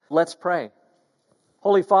Let's pray.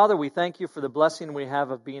 Holy Father, we thank you for the blessing we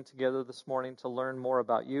have of being together this morning to learn more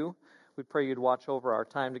about you. We pray you'd watch over our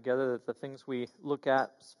time together, that the things we look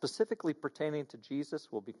at specifically pertaining to Jesus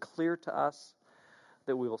will be clear to us,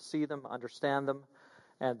 that we will see them, understand them,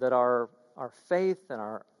 and that our faith and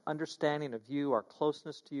our understanding of you, our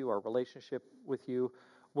closeness to you, our relationship with you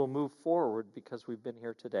will move forward because we've been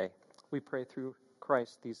here today. We pray through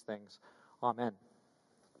Christ these things. Amen.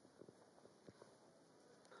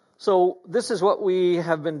 So this is what we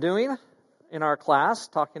have been doing in our class,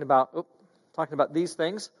 talking about these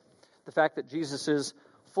things. The fact that Jesus is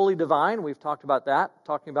fully divine, we've talked about that,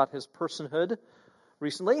 talking about his personhood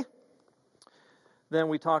recently. Then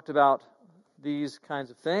we talked about these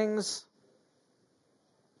kinds of things.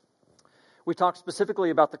 We talked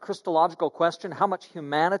specifically about the Christological question, how much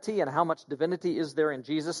humanity and how much divinity is there in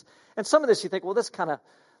Jesus? And some of this you think, well,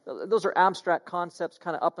 those are abstract concepts,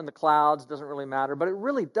 kind of up in the clouds, doesn't really matter. But it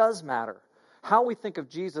really does matter. How we think of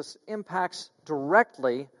Jesus impacts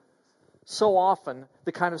directly, so often,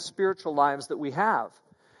 the kind of spiritual lives that we have.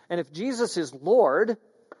 And if Jesus is Lord,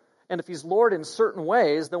 and if he's Lord in certain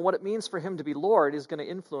ways, then what it means for him to be Lord is going to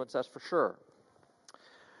influence us for sure.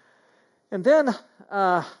 And then,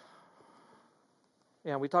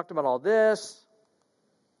 we talked about all this.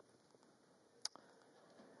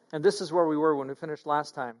 And this is where we were when we finished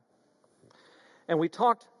last time. And we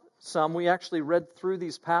actually read through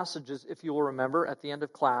these passages, if you will remember, at the end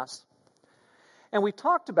of class. And we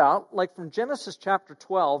talked about, like from Genesis chapter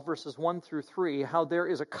 12, verses 1 through 3, how there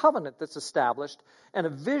is a covenant that's established and a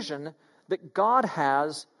vision that God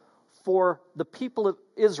has for the people of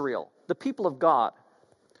Israel, the people of God.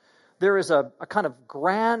 There is a kind of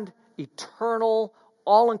grand, eternal,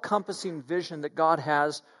 all-encompassing vision that God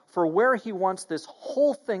has for where he wants this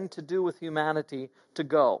whole thing to do with humanity to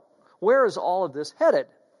go. Where is all of this headed?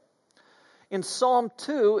 In Psalm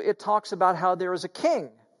 2, it talks about how there is a king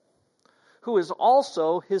who is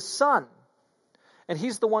also his son. And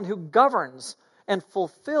he's the one who governs and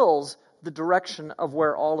fulfills the direction of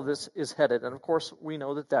where all of this is headed. And of course, we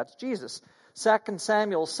know that that's Jesus. 2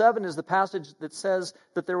 Samuel 7 is the passage that says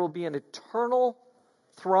that there will be an eternal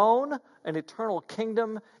throne, an eternal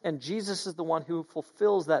kingdom, and Jesus is the one who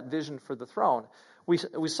fulfills that vision for the throne.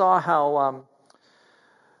 We saw how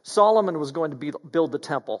Solomon was going to build the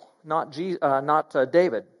temple, not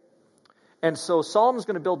David. And so Solomon's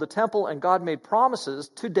going to build the temple, and God made promises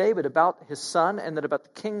to David about his son and that about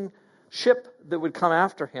the kingship that would come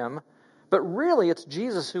after him. But really, it's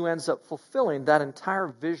Jesus who ends up fulfilling that entire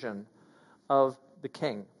vision of the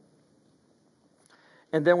king.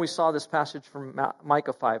 And then we saw this passage from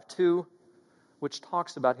Micah 5:2, which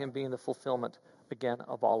talks about him being the fulfillment, again,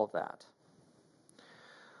 of all of that.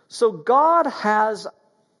 So God has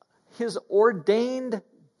his ordained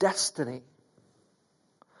destiny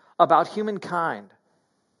about humankind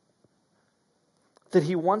that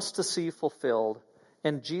he wants to see fulfilled,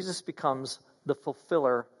 and Jesus becomes the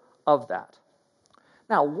fulfiller of that.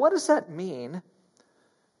 Now, what does that mean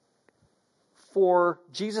for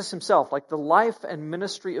Jesus himself, like the life and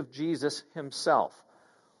ministry of Jesus himself?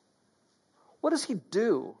 What does he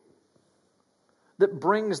do that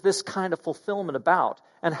brings this kind of fulfillment about?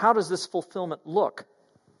 And how does this fulfillment look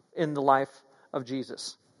in the life of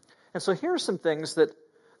Jesus? And so here are some things that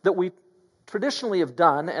we traditionally have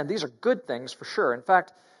done, and these are good things for sure. In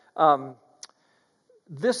fact,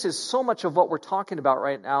 this is so much of what we're talking about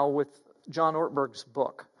right now with John Ortberg's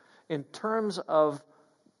book, in terms of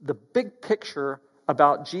the big picture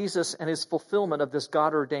about Jesus and his fulfillment of this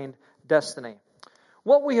God-ordained destiny.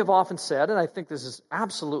 What we have often said, and I think this is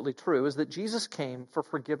absolutely true, is that Jesus came for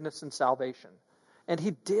forgiveness and salvation. And he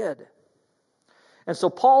did. And so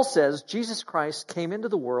Paul says, Jesus Christ came into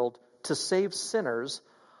the world to save sinners,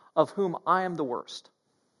 of whom I am the worst.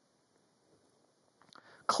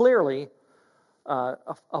 Clearly,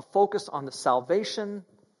 a focus on the salvation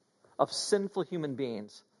of sinful human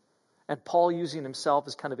beings. And Paul using himself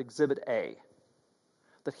as kind of exhibit A.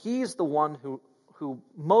 That he's the one who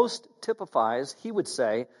most typifies, he would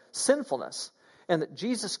say, sinfulness. And that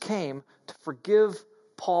Jesus came to forgive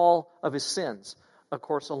Paul of his sins, of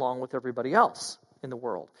course, along with everybody else in the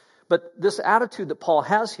world. But this attitude that Paul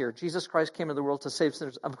has here, Jesus Christ came into the world to save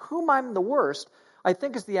sinners, of whom I'm the worst, I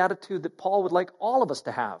think is the attitude that Paul would like all of us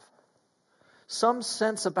to have. Some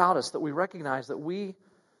sense about us that we recognize that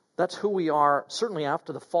that's who we are, certainly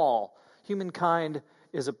after the fall. Humankind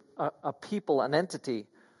is a people, an entity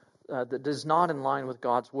that is not in line with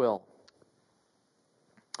God's will.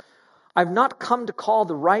 I've not come to call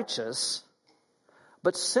the righteous,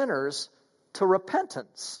 but sinners to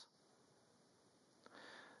repentance.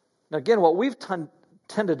 Now again, what we've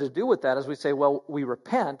tended to do with that is we say, well, we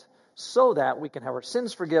repent so that we can have our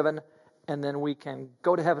sins forgiven and then we can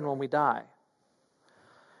go to heaven when we die.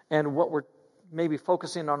 And what we're maybe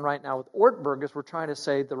focusing on right now with Ortberg is we're trying to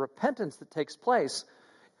say the repentance that takes place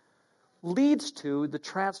leads to the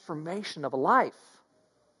transformation of a life.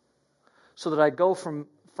 So that I go from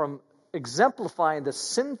exemplifying the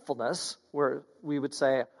sinfulness, where we would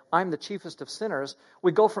say, I'm the chiefest of sinners,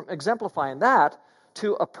 we go from exemplifying that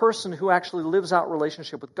to a person who actually lives out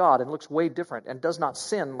relationship with God and looks way different and does not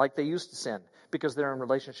sin like they used to sin because they're in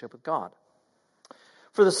relationship with God.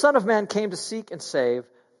 For the Son of Man came to seek and save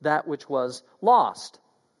that which was lost.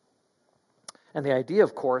 And the idea,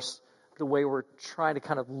 of course, the way we're trying to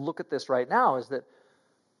kind of look at this right now is that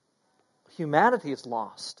humanity is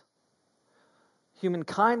lost.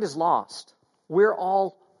 Humankind is lost. We're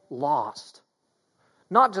all lost.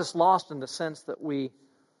 Not just lost in the sense that we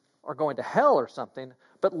are going to hell or something,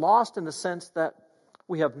 but lost in the sense that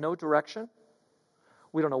we have no direction.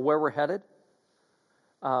 We don't know where we're headed.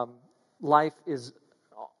 Life is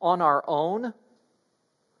on our own,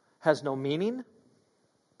 has no meaning,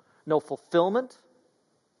 no fulfillment.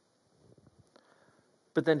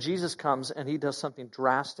 But then Jesus comes and he does something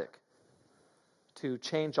drastic to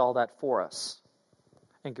change all that for us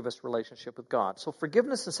and give us relationship with God. So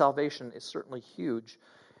forgiveness and salvation is certainly huge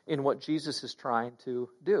in what Jesus is trying to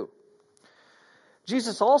do.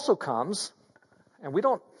 Jesus also comes, and we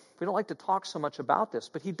don't like to talk so much about this,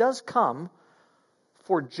 but he does come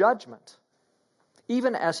for judgment,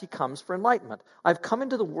 even as he comes for enlightenment. I've come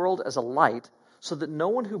into the world as a light so that no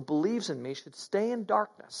one who believes in me should stay in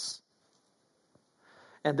darkness.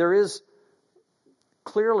 And there is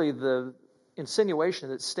clearly the insinuation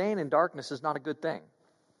that staying in darkness is not a good thing.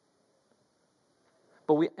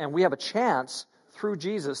 But we have a chance through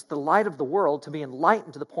Jesus, the light of the world, to be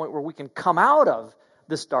enlightened to the point where we can come out of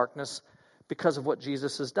this darkness because of what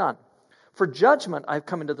Jesus has done. For judgment I've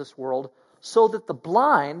come into this world so that the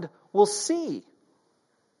blind will see.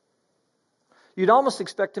 You'd almost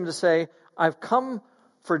expect him to say, I've come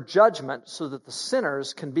for judgment so that the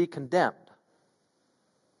sinners can be condemned.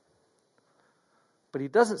 But he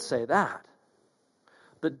doesn't say that.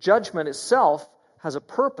 The judgment itself has a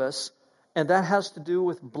purpose, and that has to do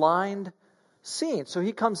with blind seeing. So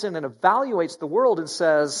he comes in and evaluates the world and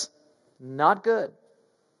says, not good.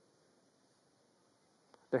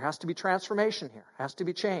 There has to be transformation here. Has to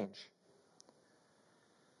be change.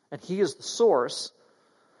 And he is the source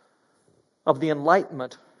of the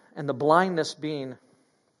enlightenment and the blindness being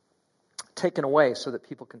taken away so that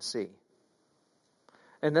people can see.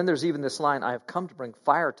 And then there's even this line, I have come to bring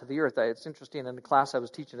fire to the earth. It's interesting, in the class I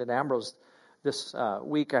was teaching at Ambrose this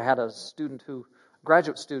week, I had a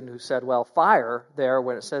graduate student who said, well, fire there,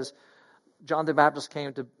 when it says John the Baptist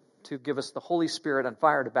came to give us the Holy Spirit and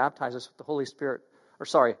fire to baptize us with the Holy Spirit,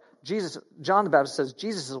 John the Baptist says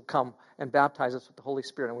Jesus will come and baptize us with the Holy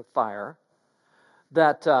Spirit and with fire.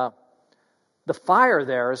 That the fire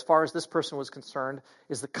there, as far as this person was concerned,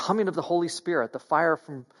 is the coming of the Holy Spirit, the fire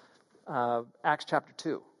from Acts chapter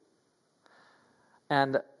 2.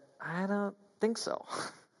 And I don't think so,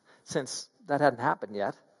 since that hadn't happened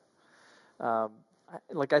yet. I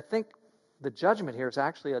think the judgment here is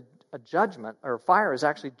actually a judgment, or fire is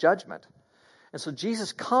actually judgment. And so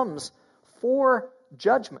Jesus comes for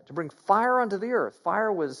judgment, to bring fire onto the earth.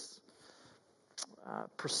 Fire was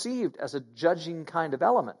perceived as a judging kind of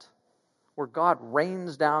element, where God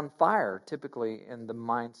rains down fire, typically in the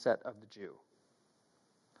mindset of the Jew.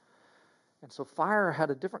 And so fire had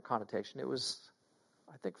a different connotation. It was,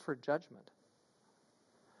 I think, for judgment.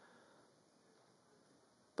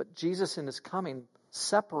 But Jesus in his coming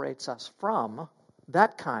separates us from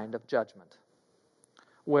that kind of judgment,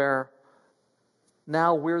 where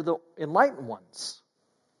now we're the enlightened ones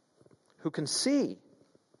who can see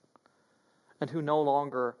and who no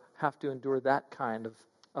longer have to endure that kind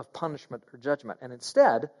of punishment or judgment. And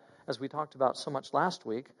instead, as we talked about so much last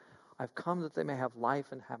week, I've come that they may have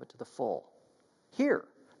life and have it to the full. Here,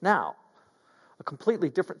 now, a completely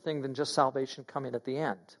different thing than just salvation coming at the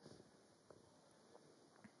end.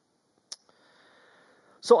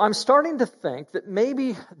 So I'm starting to think that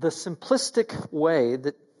maybe the simplistic way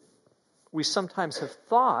that we sometimes have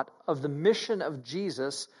thought of the mission of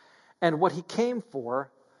Jesus and what he came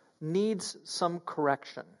for needs some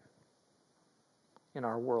correction in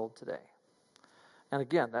our world today. And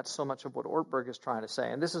again, that's so much of what Ortberg is trying to say.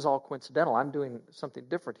 And this is all coincidental. I'm doing something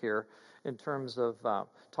different here in terms of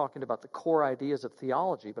talking about the core ideas of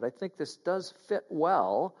theology. But I think this does fit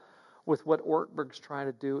well with what Ortberg's trying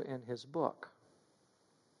to do in his book.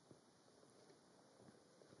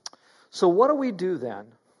 So what do we do then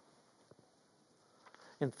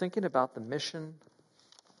in thinking about the mission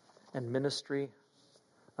and ministry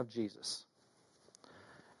of Jesus.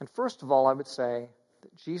 And first of all, I would say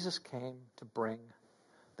that Jesus came to bring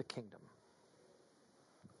the kingdom.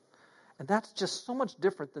 And that's just so much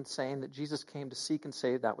different than saying that Jesus came to seek and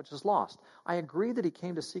save that which is lost. I agree that he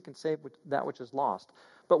came to seek and save that which is lost.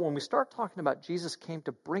 But when we start talking about Jesus came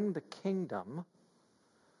to bring the kingdom,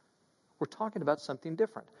 we're talking about something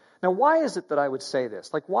different. Now, why is it that I would say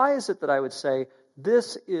this? Like, why is it that I would say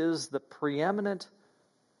this is the preeminent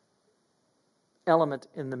element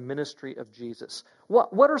in the ministry of Jesus?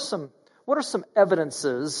 What are some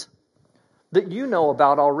evidences that you know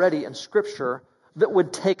about already in Scripture that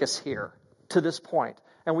would take us here to this point?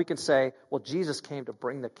 And we can say, well, Jesus came to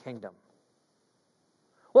bring the kingdom.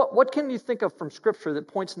 What can you think of from Scripture that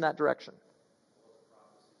points in that direction?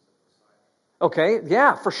 Okay,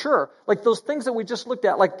 yeah, for sure. Like those things that we just looked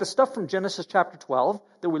at, like the stuff from Genesis chapter 12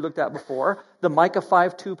 that we looked at before, the Micah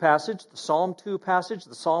 5:2 passage, the Psalm 2 passage,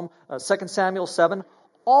 the Psalm 2 Samuel 7,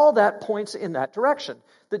 all that points in that direction.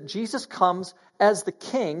 That Jesus comes as the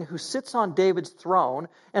king who sits on David's throne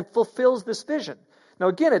and fulfills this vision. Now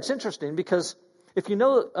again, it's interesting because if you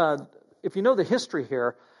know the history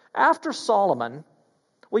here, after Solomon,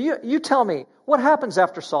 well, you tell me, what happens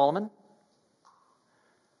after Solomon?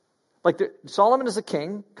 Like Solomon is a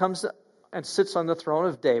king, comes and sits on the throne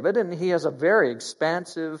of David, and he has a very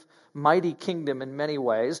expansive, mighty kingdom in many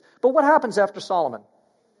ways. But what happens after Solomon?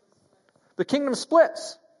 The kingdom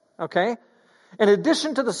splits, okay? In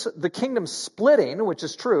addition to the kingdom splitting, which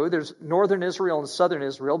is true, there's northern Israel and southern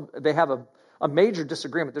Israel. They have a major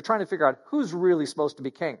disagreement. They're trying to figure out who's really supposed to be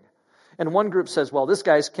king. And one group says, well, this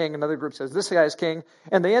guy's king. Another group says, this guy's king.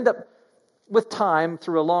 And they end up, with time,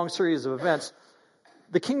 through a long series of events,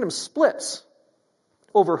 the kingdom splits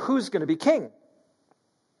over who's going to be king.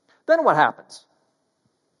 Then what happens?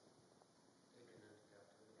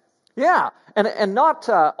 Yeah, and not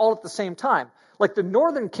all at the same time. Like the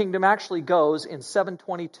northern kingdom actually goes in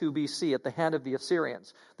 722 BC at the hand of the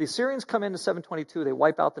Assyrians. The Assyrians come in 722, they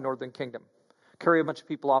wipe out the northern kingdom, carry a bunch of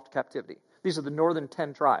people off to captivity. These are the northern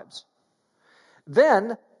 10 tribes.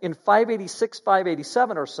 Then, in 586,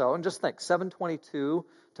 587 or so, and just think, 722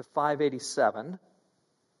 to 587,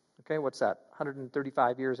 okay, what's that?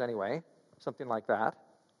 135 years anyway, something like that,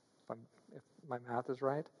 if my math is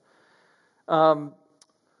right.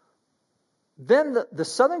 Then the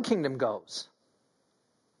southern kingdom goes,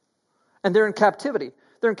 and they're in captivity.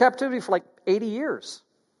 They're in captivity for like 80 years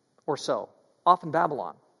or so, off in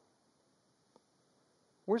Babylon.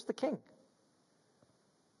 Where's the king?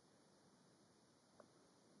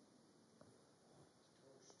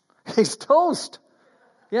 He's toast.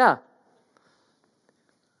 Yeah.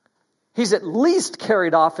 He's at least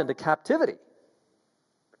carried off into captivity.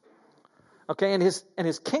 Okay, and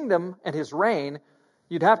his kingdom and his reign,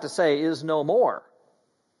 you'd have to say, is no more.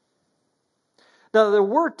 Now, there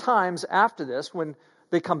were times after this when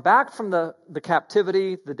they come back from the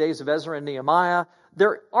captivity, the days of Ezra and Nehemiah.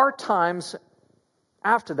 There are times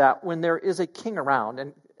after that when there is a king around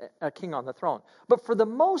and a king on the throne. But for the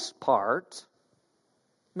most part,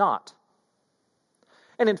 not.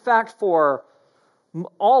 And in fact, for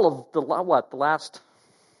all of the last,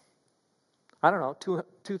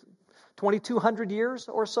 2,200 years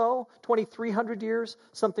or so, 2,300 years,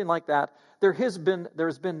 something like that, there has been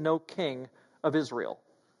no king of Israel.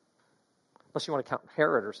 Unless you want to count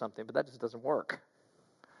Herod or something, but that just doesn't work.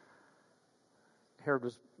 Herod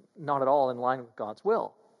was not at all in line with God's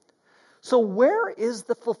will. So where is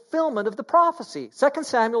the fulfillment of the prophecy? 2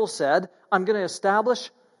 Samuel said, I'm going to establish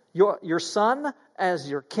your son as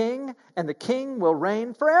your king, and the king will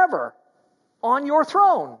reign forever on your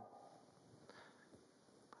throne.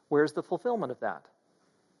 Where's the fulfillment of that?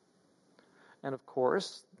 And of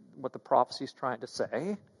course, what the prophecy is trying to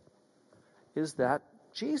say is that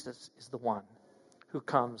Jesus is the one who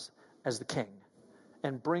comes as the king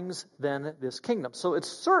and brings then this kingdom. So it's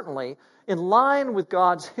certainly in line with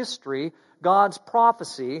God's history, God's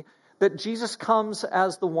prophecy, that Jesus comes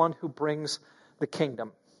as the one who brings the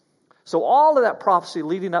kingdom. So all of that prophecy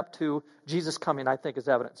leading up to Jesus coming, I think, is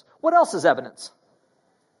evidence. What else is evidence?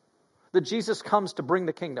 That Jesus comes to bring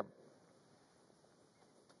the kingdom.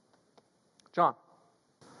 John.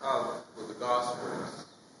 With the Gospels,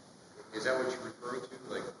 is that what you're referring to?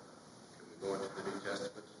 Like, can we go into the New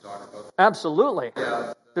Testament to talk about that? Absolutely.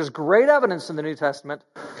 Yeah. There's great evidence in the New Testament.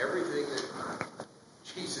 Everything that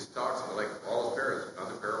Jesus talks about, like all his parables,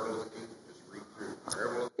 on the parable of the kingdom, just read through the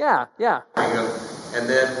parable. Yeah. And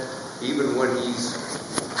then even when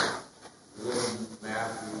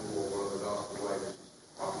Matthew or one of the gospel writers is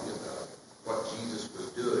talking about what Jesus was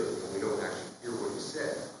doing, and we don't actually hear what he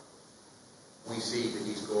said, we see that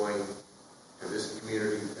he's going to this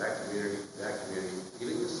community, that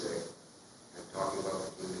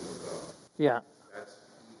Yeah. That's,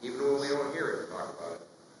 even when we don't hear him talk about it,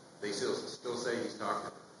 they still say he's talking.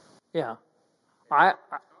 Yeah.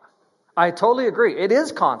 I totally agree. It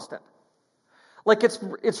is constant. Like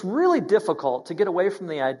it's really difficult to get away from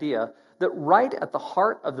the idea that right at the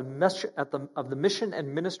heart of the mission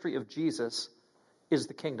and ministry of Jesus is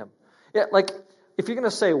the kingdom. Yeah, like if you're going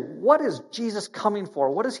to say, what is Jesus coming for?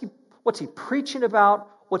 What's he preaching about?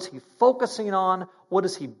 What's he focusing on? What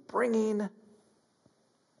is he bringing?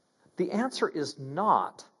 The answer is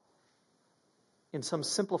not, in some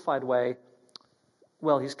simplified way,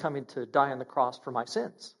 well, he's coming to die on the cross for my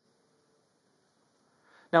sins.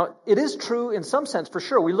 Now, it is true in some sense, for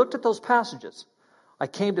sure. We looked at those passages. I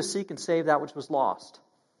came to seek and save that which was lost.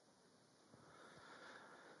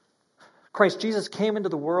 Christ Jesus came into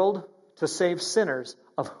the world to save sinners,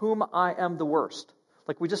 of whom I am the worst.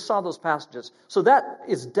 Like we just saw those passages. So that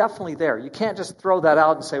is definitely there. You can't just throw that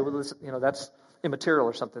out and say, well, this, that's immaterial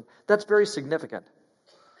or something. That's very significant.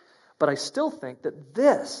 But I still think that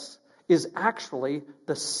this is actually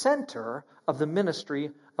the center of the ministry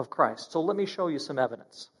of Christ. So let me show you some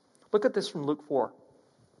evidence. Look at this from Luke 4.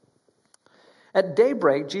 At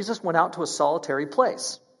daybreak, Jesus went out to a solitary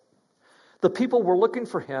place. The people were looking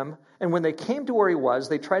for him, and when they came to where he was,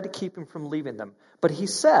 they tried to keep him from leaving them. But he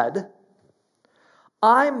said,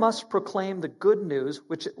 I must proclaim the good news,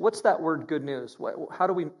 what's that word, good news? How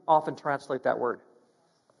do we often translate that word?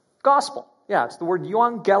 Gospel. Yeah, it's the word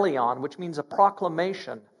euangelion, which means a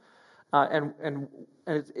proclamation. And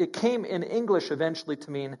it came in English eventually to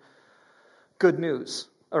mean good news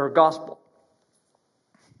or gospel.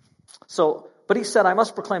 But he said, I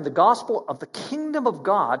must proclaim the gospel of the kingdom of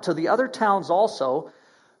God to the other towns also,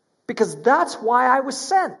 because that's why I was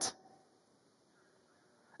sent.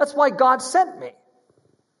 That's why God sent me.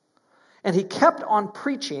 And he kept on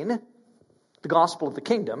preaching the gospel of the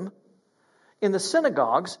kingdom in the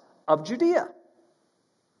synagogues of Judea.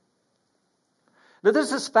 Now,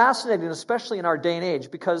 this is fascinating, especially in our day and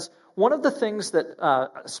age, because one of the things that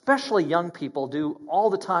especially young people do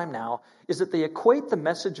all the time now is that they equate the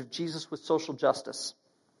message of Jesus with social justice,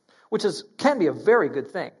 which can be a very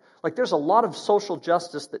good thing. Like there's a lot of social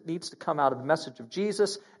justice that needs to come out of the message of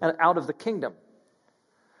Jesus and out of the kingdom.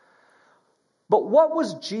 But what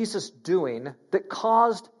was Jesus doing that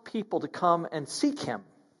caused people to come and seek him?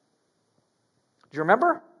 Do you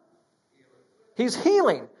remember? He's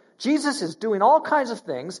healing. Jesus is doing all kinds of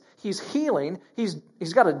things. He's healing.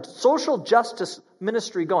 He's got a social justice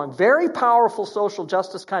ministry going, very powerful social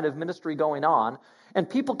justice kind of ministry going on, and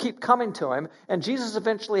people keep coming to him, and Jesus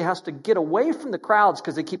eventually has to get away from the crowds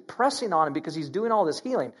because they keep pressing on him because he's doing all this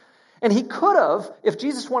healing. And he could have, if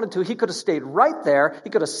Jesus wanted to, he could have stayed right there,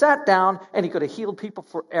 he could have sat down, and he could have healed people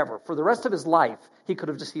forever. For the rest of his life, he could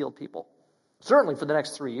have just healed people. Certainly for the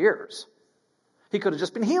next 3 years. He could have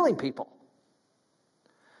just been healing people.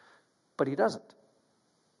 But he doesn't.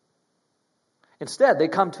 Instead, they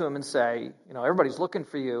come to him and say, everybody's looking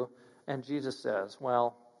for you. And Jesus says,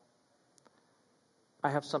 well,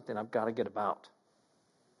 I have something I've got to get about.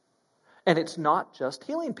 And it's not just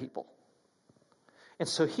healing people. And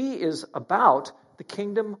so he is about the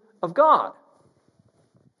kingdom of God.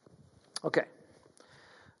 Okay.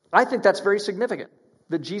 I think that's very significant,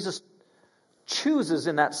 that Jesus chooses,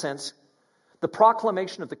 in that sense, the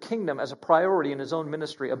proclamation of the kingdom as a priority in his own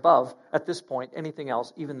ministry above, at this point, anything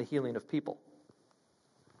else, even the healing of people.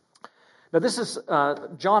 Now this is,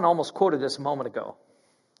 John almost quoted this a moment ago.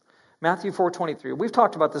 Matthew 4:23. We've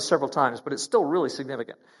talked about this several times, but it's still really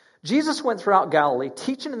significant. Jesus went throughout Galilee,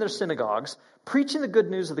 teaching in their synagogues, preaching the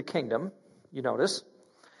good news of the kingdom, you notice,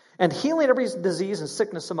 and healing every disease and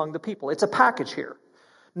sickness among the people. It's a package here.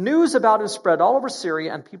 News about him spread all over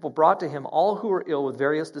Syria, and people brought to him all who were ill with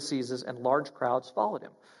various diseases, and large crowds followed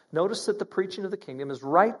him. Notice that the preaching of the kingdom is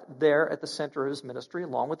right there at the center of his ministry,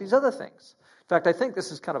 along with these other things. In fact, I think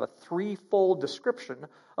this is kind of a threefold description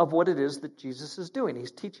of what it is that Jesus is doing.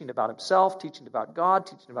 He's teaching about himself, teaching about God,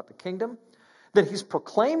 teaching about the kingdom. Then he's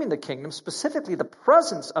proclaiming the kingdom, specifically the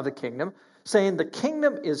presence of the kingdom, saying the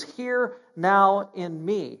kingdom is here now in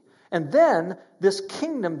me. And then this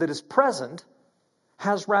kingdom that is present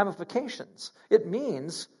has ramifications. It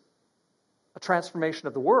means a transformation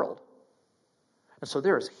of the world. And so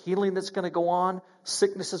there is healing that's going to go on.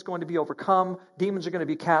 Sickness is going to be overcome. Demons are going to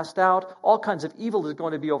be cast out. All kinds of evil is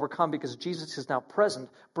going to be overcome because Jesus is now present,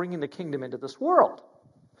 bringing the kingdom into this world.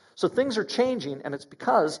 So things are changing, and it's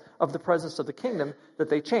because of the presence of the kingdom that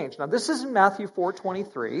they change. Now this is in Matthew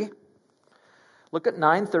 4:23. Look at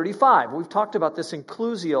 9:35. We've talked about this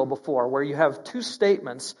inclusio before, where you have two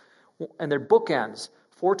statements, and they're bookends.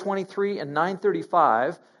 4:23 and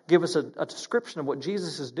 9:35 give us a description of what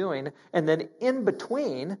Jesus is doing, and then in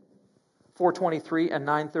between, 4:23 and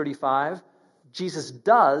 9:35, Jesus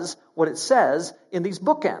does what it says in these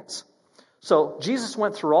bookends. So Jesus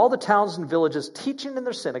went through all the towns and villages, teaching in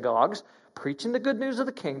their synagogues, preaching the good news of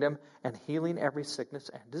the kingdom, and healing every sickness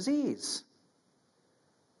and disease.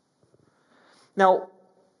 Now,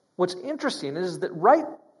 what's interesting is that right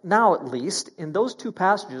now, at least, in those two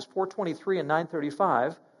passages, 4:23 and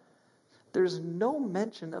 9:35, there's no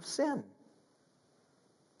mention of sin.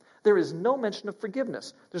 There is no mention of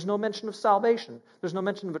forgiveness. There's no mention of salvation. There's no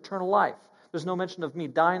mention of eternal life. There's no mention of me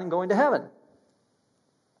dying and going to heaven.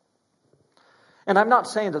 And I'm not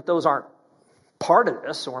saying that those aren't part of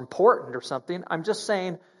this or important or something. I'm just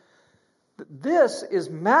saying that this is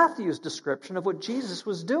Matthew's description of what Jesus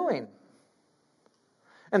was doing.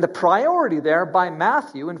 And the priority there by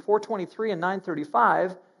Matthew in 4:23 and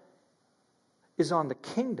 9:35 is on the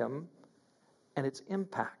kingdom and its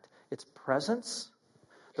impact, its presence,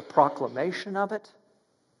 the proclamation of it,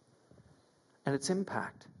 and its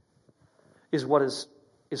impact is what is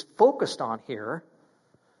focused on here,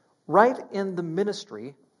 right in the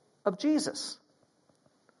ministry of Jesus.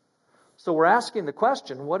 So we're asking the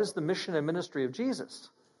question, what is the mission and ministry of Jesus?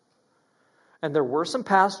 And there were some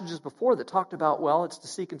passages before that talked about, well, it's to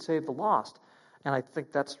seek and save the lost. And I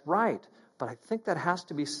think that's right. But I think that has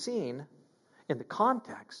to be seen in the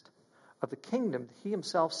context of the kingdom that he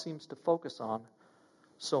himself seems to focus on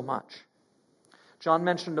so much. John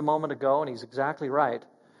mentioned a moment ago, and he's exactly right,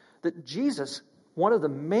 that Jesus, one of the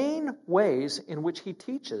main ways in which he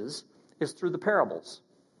teaches is through the parables.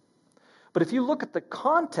 But if you look at the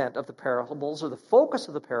content of the parables or the focus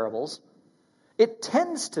of the parables, it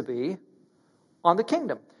tends to be on the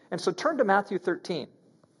kingdom. And so turn to Matthew 13.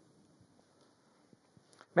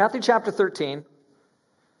 Matthew chapter 13.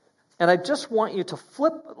 And I just want you to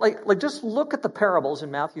flip, just look at the parables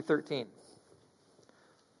in Matthew 13.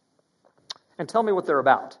 And tell me what they're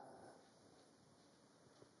about.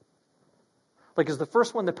 Is the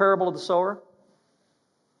first one the parable of the sower?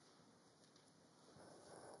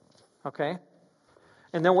 Okay.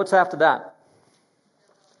 And then what's after that?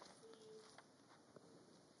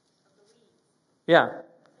 Yeah.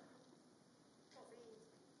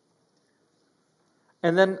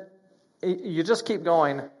 And then you just keep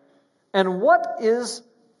going. And what is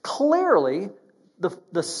clearly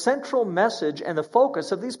the central message and the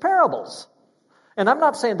focus of these parables? And I'm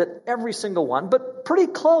not saying that every single one, but pretty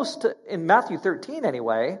close to, in Matthew 13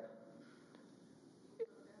 anyway,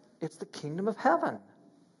 it's the kingdom of heaven.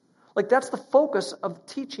 That's the focus of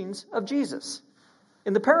the teachings of Jesus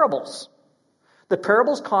in the parables. The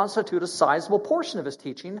parables constitute a sizable portion of his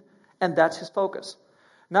teaching, and that's his focus.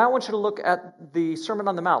 Now I want you to look at the Sermon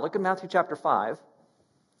on the Mount. Look at Matthew chapter 5.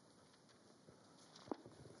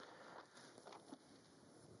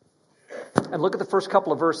 And look at the first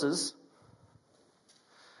couple of verses.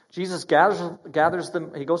 Jesus gathers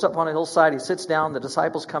them. He goes up on a hillside. He sits down. The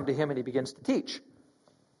disciples come to him, and he begins to teach.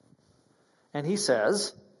 And he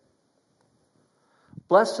says,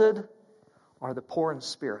 "Blessed are the poor in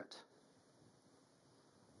spirit."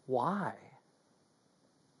 Why?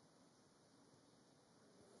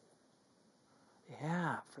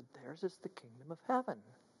 Yeah, for theirs is the kingdom of heaven.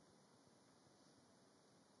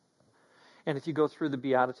 And if you go through the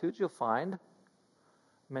Beatitudes, you'll find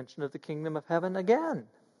mention of the kingdom of heaven again.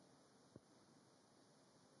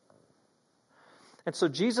 And so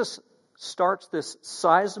Jesus starts this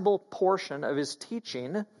sizable portion of his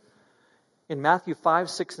teaching in Matthew 5,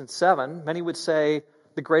 6, and 7. Many would say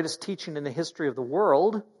the greatest teaching in the history of the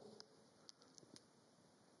world.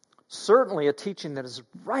 Certainly a teaching that is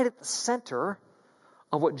right at the center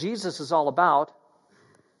of what Jesus is all about.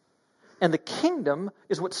 And the kingdom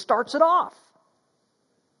is what starts it off.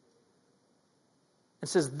 It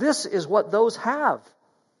says, this is what those have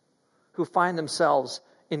who find themselves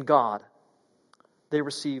in God. They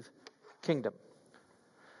receive kingdom.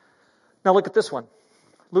 Now look at this one.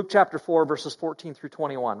 Luke chapter 4, verses 14 through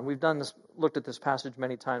 21. We've looked at this passage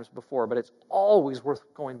many times before, but it's always worth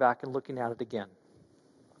going back and looking at it again.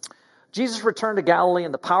 Jesus returned to Galilee,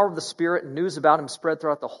 and the power of the Spirit and news about him spread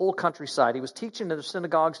throughout the whole countryside. He was teaching in the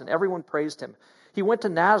synagogues, and everyone praised him. He went to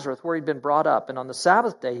Nazareth, where he'd been brought up, and on the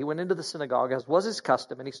Sabbath day he went into the synagogue, as was his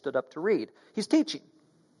custom, and he stood up to read. He's teaching.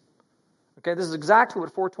 Okay, this is exactly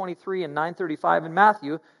what 4:23 and 9:35 in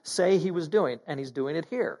Matthew say he was doing, and he's doing it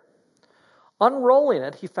here. Unrolling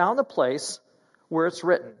it, he found the place where it's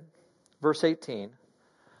written, verse 18,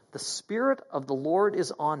 "The Spirit of the Lord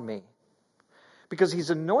is on me, because he's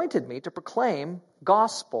anointed me to proclaim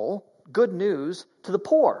gospel, good news, to the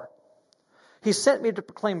poor. He sent me to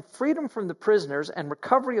proclaim freedom from the prisoners and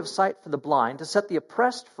recovery of sight for the blind, to set the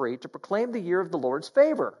oppressed free, to proclaim the year of the Lord's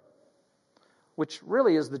favor." which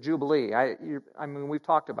really is the Jubilee. I mean, we've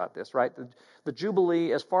talked about this, right? The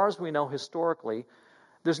Jubilee, as far as we know historically,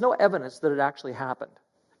 there's no evidence that it actually happened.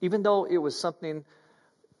 Even though it was something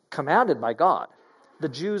commanded by God, the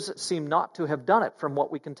Jews seem not to have done it from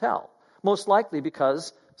what we can tell. Most likely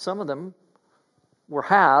because some of them were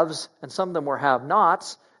haves and some of them were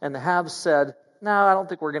have-nots, and the haves said, no, I don't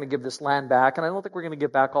think we're going to give this land back, and I don't think we're going to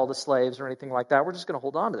give back all the slaves or anything like that. We're just going to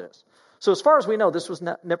hold on to this. So as far as we know, this was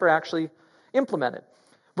never actually implemented.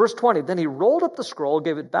 Verse 20, then he rolled up the scroll,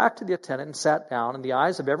 gave it back to the attendant, and sat down, and the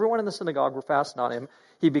eyes of everyone in the synagogue were fastened on him.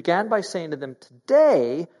 He began by saying to them,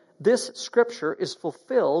 today this scripture is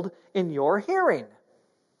fulfilled in your hearing.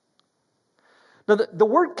 Now, the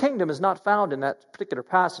word kingdom is not found in that particular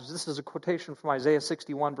passage. This is a quotation from Isaiah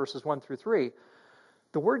 61, verses 1 through 3.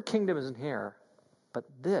 The word kingdom isn't here, but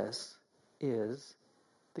this is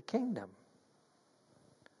the kingdom.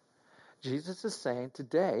 Jesus is saying,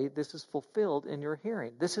 today, this is fulfilled in your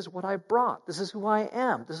hearing. This is what I brought. This is who I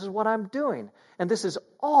am. This is what I'm doing. And this is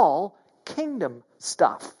all kingdom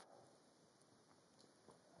stuff.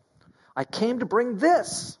 I came to bring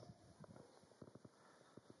this.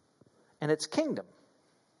 And it's kingdom.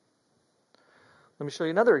 Let me show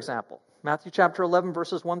you another example. Matthew chapter 11,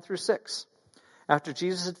 verses 1 through 6. After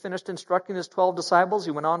Jesus had finished instructing his 12 disciples,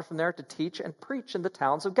 he went on from there to teach and preach in the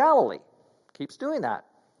towns of Galilee. Keeps doing that.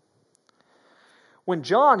 When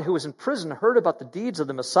John, who was in prison, heard about the deeds of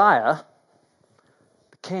the Messiah,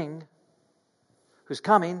 the King, who's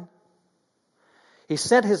coming, he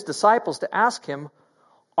sent his disciples to ask him,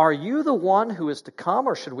 are you the one who is to come,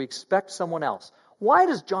 or should we expect someone else? Why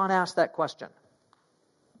does John ask that question?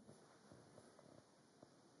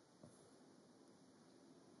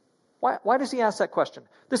 Why does he ask that question?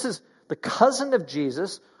 This is the cousin of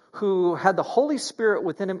Jesus who had the Holy Spirit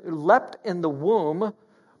within him, who leapt in the womb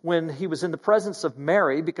when he was in the presence of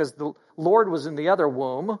Mary because the Lord was in the other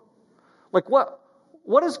womb. Like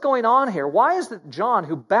what is going on here? Why is it John,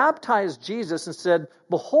 who baptized Jesus and said,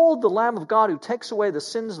 behold the Lamb of God who takes away the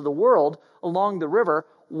sins of the world along the river,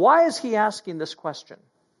 why is he asking this question?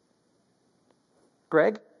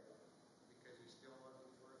 Greg? Because he's still looking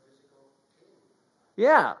for a physical king.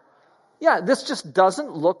 Yeah, this just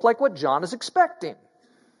doesn't look like what John is expecting.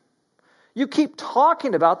 You keep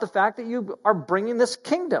talking about the fact that you are bringing this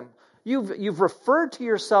kingdom. You've referred to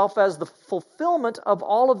yourself as the fulfillment of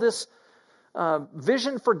all of this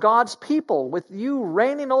vision for God's people, with you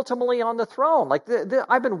reigning ultimately on the throne. Like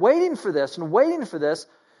I've been waiting for this and waiting for this.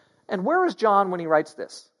 And where is John when he writes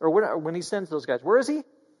this? Or when he sends those guys? Where is he?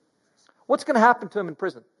 What's going to happen to him in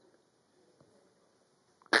prison?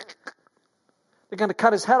 They're going to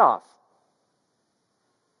cut his head off.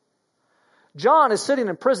 John is sitting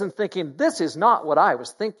in prison thinking, this is not what I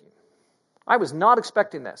was thinking. I was not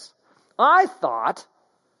expecting this. I thought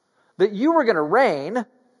that you were going to reign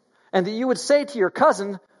and that you would say to your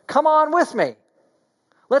cousin, come on with me.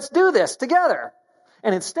 Let's do this together.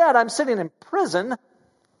 And instead, I'm sitting in prison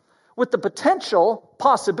with the potential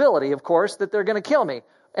possibility, of course, that they're going to kill me.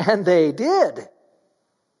 And they did.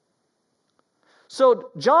 So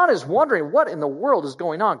John is wondering what in the world is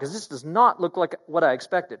going on, because this does not look like what I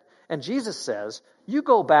expected. And Jesus says, you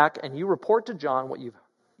go back and you report to John what you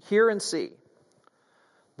hear and see.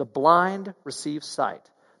 The blind receive sight.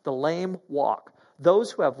 The lame walk.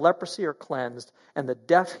 Those who have leprosy are cleansed, and the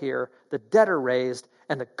deaf hear. The dead are raised,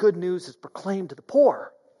 and the good news is proclaimed to the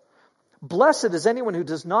poor. Blessed is anyone who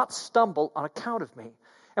does not stumble on account of me.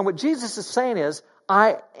 And what Jesus is saying is,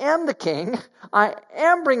 I am the king. I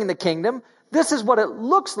am bringing the kingdom. This is what it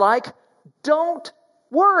looks like. Don't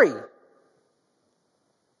worry.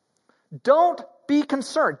 Don't be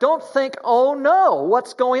concerned. Don't think, oh no,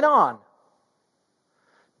 what's going on?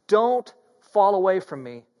 Don't fall away from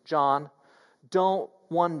me, John. Don't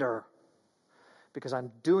wonder. Because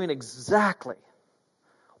I'm doing exactly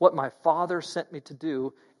what my Father sent me to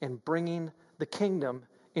do in bringing the kingdom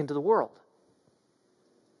into the world.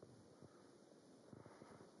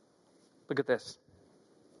 Look at this.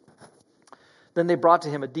 Then they brought to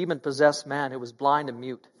him a demon-possessed man who was blind and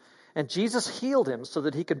mute. And Jesus healed him so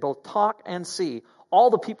that he could both talk and see. All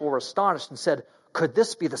the people were astonished and said, could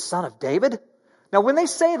this be the son of David? Now, when they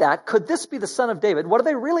say that, could this be the son of David, what are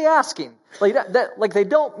they really asking? Like they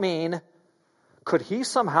don't mean, could he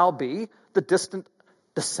somehow be the distant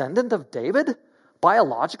descendant of David?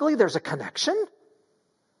 Biologically, there's a connection?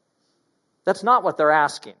 That's not what they're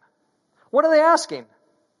asking. What are they asking?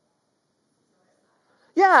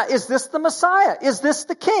 Yeah, is this the Messiah? Is this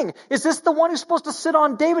the king? Is this the one who's supposed to sit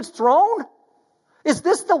on David's throne? Is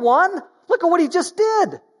this the one? Look at what he just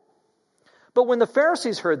did. But when the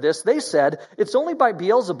Pharisees heard this, they said, it's only by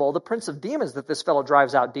Beelzebul, the prince of demons, that this fellow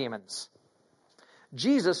drives out demons.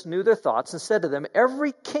 Jesus knew their thoughts and said to them,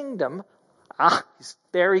 every kingdom,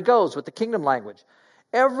 there he goes with the kingdom language.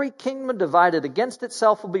 Every kingdom divided against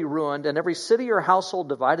itself will be ruined, and every city or household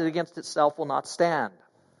divided against itself will not stand.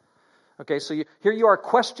 Okay, so here you are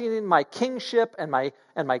questioning my kingship and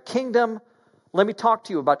my kingdom. Let me talk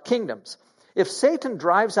to you about kingdoms. If Satan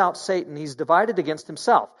drives out Satan, he's divided against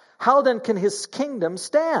himself. How then can his kingdom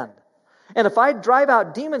stand? And if I drive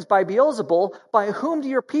out demons by Beelzebul, by whom do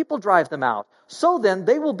your people drive them out? So then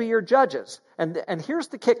they will be your judges. And here's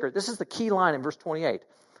the kicker. This is the key line in verse 28.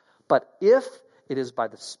 But if it is by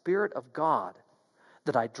the Spirit of God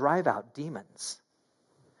that I drive out demons,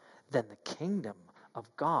 then the kingdom of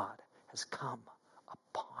God has come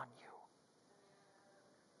upon you.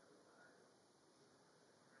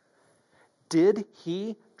 Did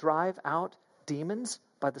he drive out demons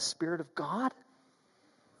by the Spirit of God?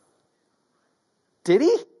 Did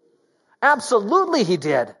he? Absolutely he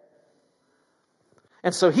did.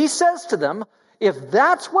 And so he says to them, if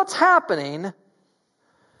that's what's happening,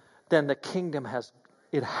 then the kingdom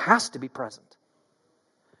has to be present.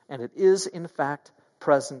 And it is, in fact,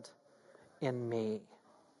 present in me,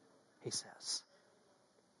 he says.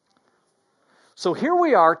 So here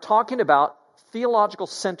we are talking about theological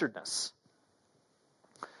centeredness.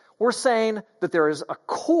 We're saying that there is a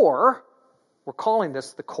core, we're calling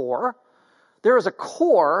this the core. There is a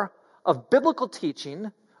core of biblical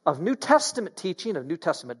teaching, of New Testament teaching, of New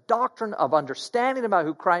Testament doctrine, of understanding about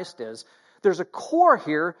who Christ is. There's a core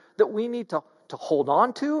here that we need to hold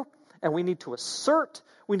on to, and we need to assert.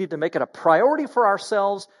 We need to make it a priority for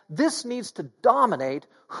ourselves. This needs to dominate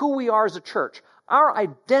who we are as a church. Our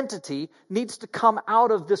identity needs to come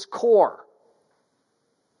out of this core.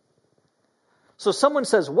 So someone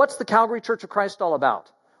says, what's the Calvary Church of Christ all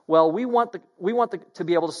about? Well, we want to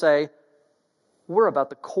be able to say, we're about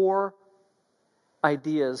the core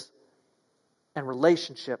ideas and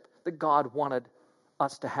relationship that God wanted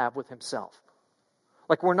us to have with himself.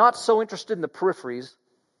 Like, we're not so interested in the peripheral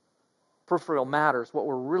matters. What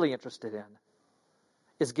we're really interested in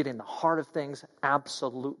is getting the heart of things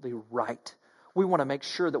absolutely right. We want to make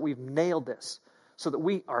sure that we've nailed this so that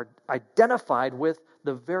we are identified with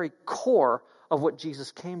the very core of what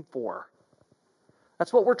Jesus came for.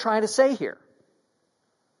 That's what we're trying to say here.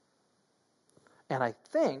 And I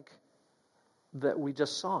think that we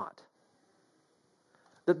just saw it.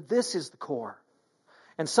 That this is the core.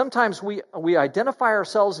 And sometimes we identify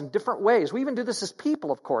ourselves in different ways. We even do this as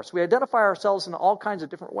people, of course. We identify ourselves in all kinds of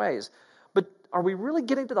different ways. But are we really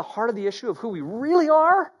getting to the heart of the issue of who we really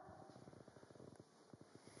are?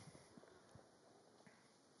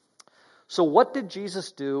 So what did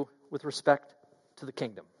Jesus do with respect to the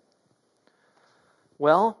kingdom?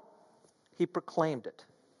 Well, he proclaimed it.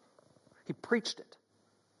 He preached it.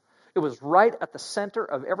 It was right at the center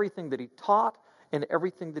of everything that he taught and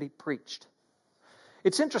everything that he preached.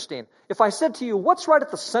 It's interesting. If I said to you, what's right at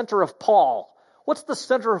the center of Paul? What's the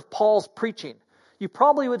center of Paul's preaching? You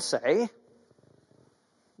probably would say,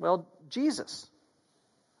 well, Jesus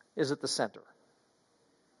is at the center.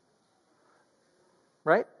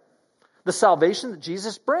 Right? The salvation that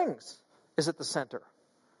Jesus brings is at the center.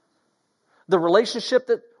 The relationship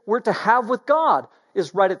that we're to have with God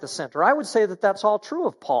is right at the center. I would say that that's all true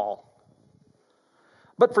of Paul.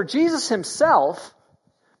 But for Jesus himself,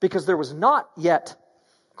 because there was not yet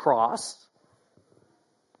cross,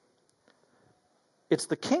 it's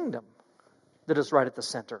the kingdom that is right at the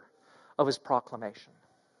center of his proclamation.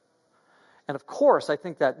 And of course, I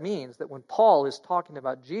think that means that when Paul is talking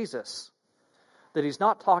about Jesus, that he's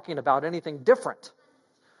not talking about anything different.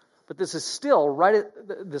 But this is still right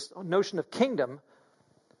at this notion of kingdom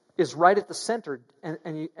is right at the center.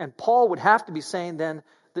 And Paul would have to be saying then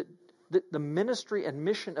that the ministry and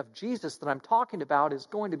mission of Jesus that I'm talking about is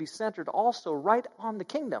going to be centered also right on the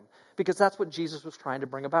kingdom, because that's what Jesus was trying to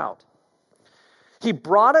bring about. He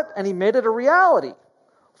brought it and he made it a reality,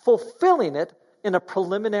 fulfilling it in a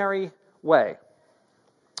preliminary way.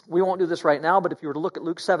 We won't do this right now, but if you were to look at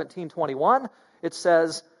Luke 17:21, it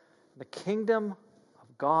says, the kingdom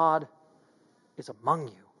of God is among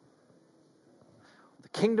you. The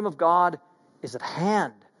kingdom of God is at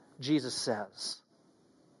hand, Jesus says.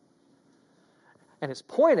 And his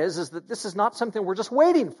point is that this is not something we're just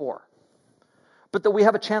waiting for, but that we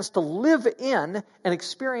have a chance to live in and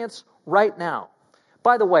experience right now.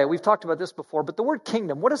 By the way, we've talked about this before, but the word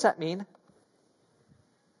kingdom, what does that mean?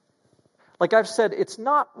 Like I've said, it's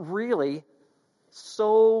not really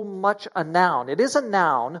so much a noun. It is a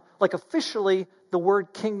noun, like officially the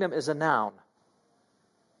word kingdom is a noun.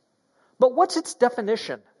 But what's its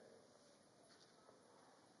definition?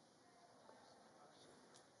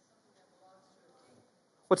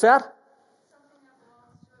 What's that?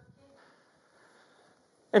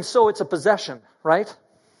 And so it's a possession, right?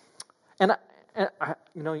 And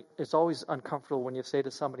it's always uncomfortable when you say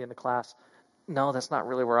to somebody in the class, no, that's not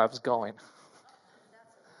really where I was going.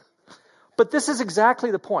 But this is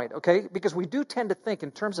exactly the point, okay? Because we do tend to think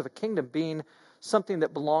in terms of a kingdom being something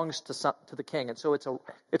that belongs to the king. And so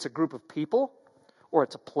it's a group of people, or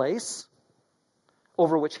it's a place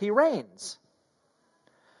over which he reigns.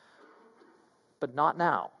 But not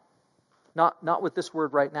now. Not with this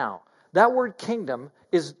word right now. That word kingdom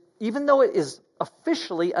is, even though it is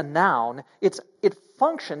officially a noun, it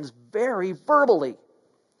functions very verbally.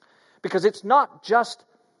 Because it's not just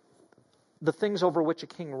the things over which a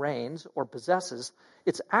king reigns or possesses,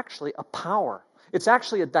 it's actually a power. It's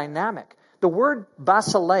actually a dynamic. The word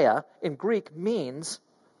basileia in Greek means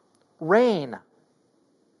reign.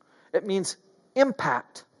 It means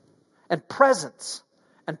impact and presence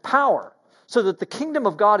and power. So that the kingdom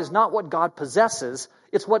of God is not what God possesses,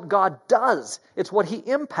 it's what God does. It's what he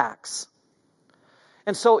impacts.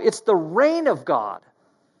 And so it's the reign of God,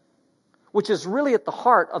 which is really at the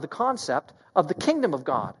heart of the concept of the kingdom of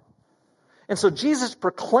God. And so Jesus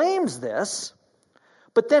proclaims this,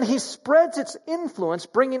 but then he spreads its influence,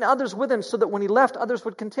 bringing others with him so that when he left, others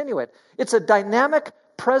would continue it. It's a dynamic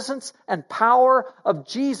presence and power of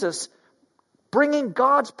Jesus bringing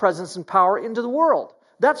God's presence and power into the world.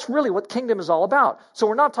 That's really what kingdom is all about. So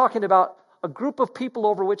we're not talking about a group of people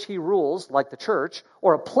over which he rules, like the church,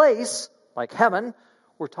 or a place, like heaven.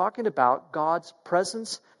 We're talking about God's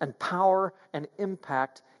presence and power and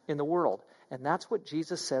impact in the world. And that's what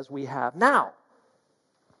Jesus says we have now.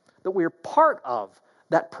 That we're part of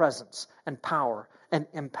that presence and power and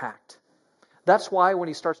impact. That's why when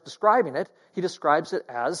he starts describing it, he describes it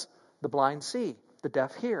as the blind see, the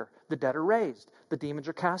deaf hear, the dead are raised, the demons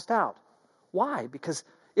are cast out. Why? Because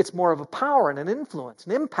it's more of a power and an influence,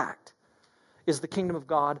 an impact, is the kingdom of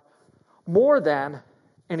God more than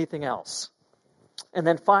anything else. And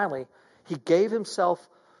then finally, he gave himself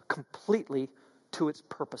completely to its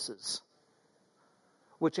purposes,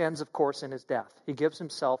 which ends, of course, in his death. He gives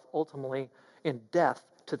himself ultimately in death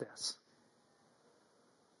to this.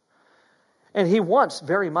 And he wants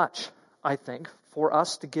very much, I think, for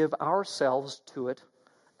us to give ourselves to it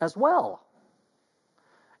as well.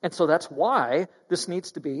 And so that's why this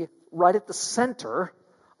needs to be right at the center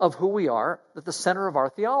of who we are, at the center of our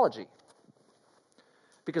theology.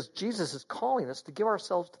 Because Jesus is calling us to give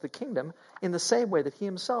ourselves to the kingdom in the same way that he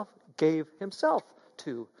himself gave himself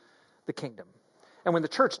to the kingdom. And when the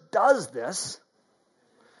church does this,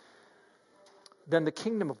 then the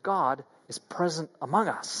kingdom of God is present among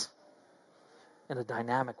us in a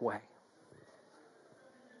dynamic way.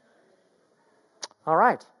 All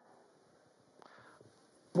right.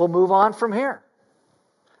 We'll move on from here.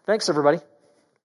 Thanks, everybody.